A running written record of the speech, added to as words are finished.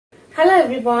Hello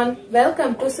everyone,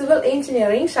 welcome to Civil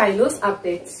Engineering Shiloh's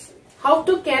Updates. How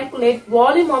to calculate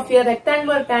volume of your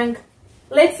rectangular tank?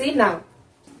 Let's see now.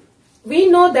 We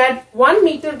know that 1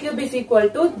 meter cube is equal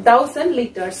to 1000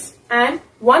 liters and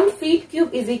 1 feet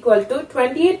cube is equal to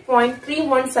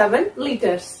 28.317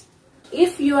 liters.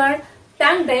 If your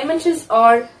tank dimensions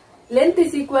are length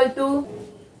is equal to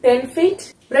 10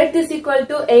 feet, breadth is equal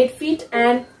to 8 feet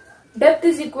and depth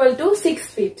is equal to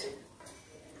 6 feet.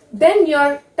 Then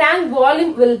your tank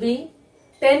volume will be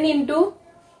 10 into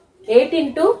 8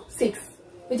 into 6,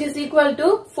 which is equal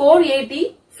to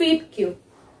 480 feet cube.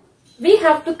 We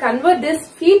have to convert this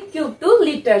feet cube to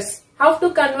liters. How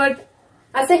to convert?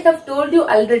 As I have told you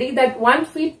already that 1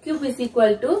 feet cube is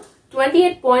equal to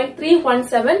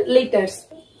 28.317 liters.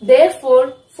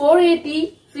 Therefore,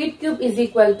 480 feet cube is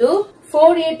equal to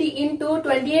 480 into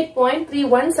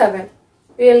 28.317.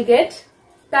 We will get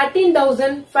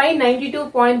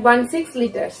 13,592.16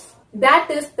 liters. That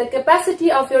is, the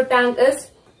capacity of your tank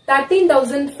is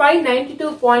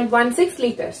 13,592.16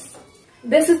 liters.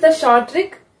 This is the short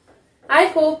trick. I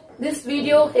hope this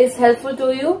video is helpful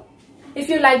to you. If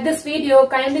you like this video,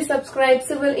 kindly subscribe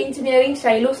Civil Engineering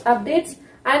Shiloh's Updates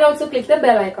and also click the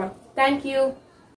bell icon. Thank you.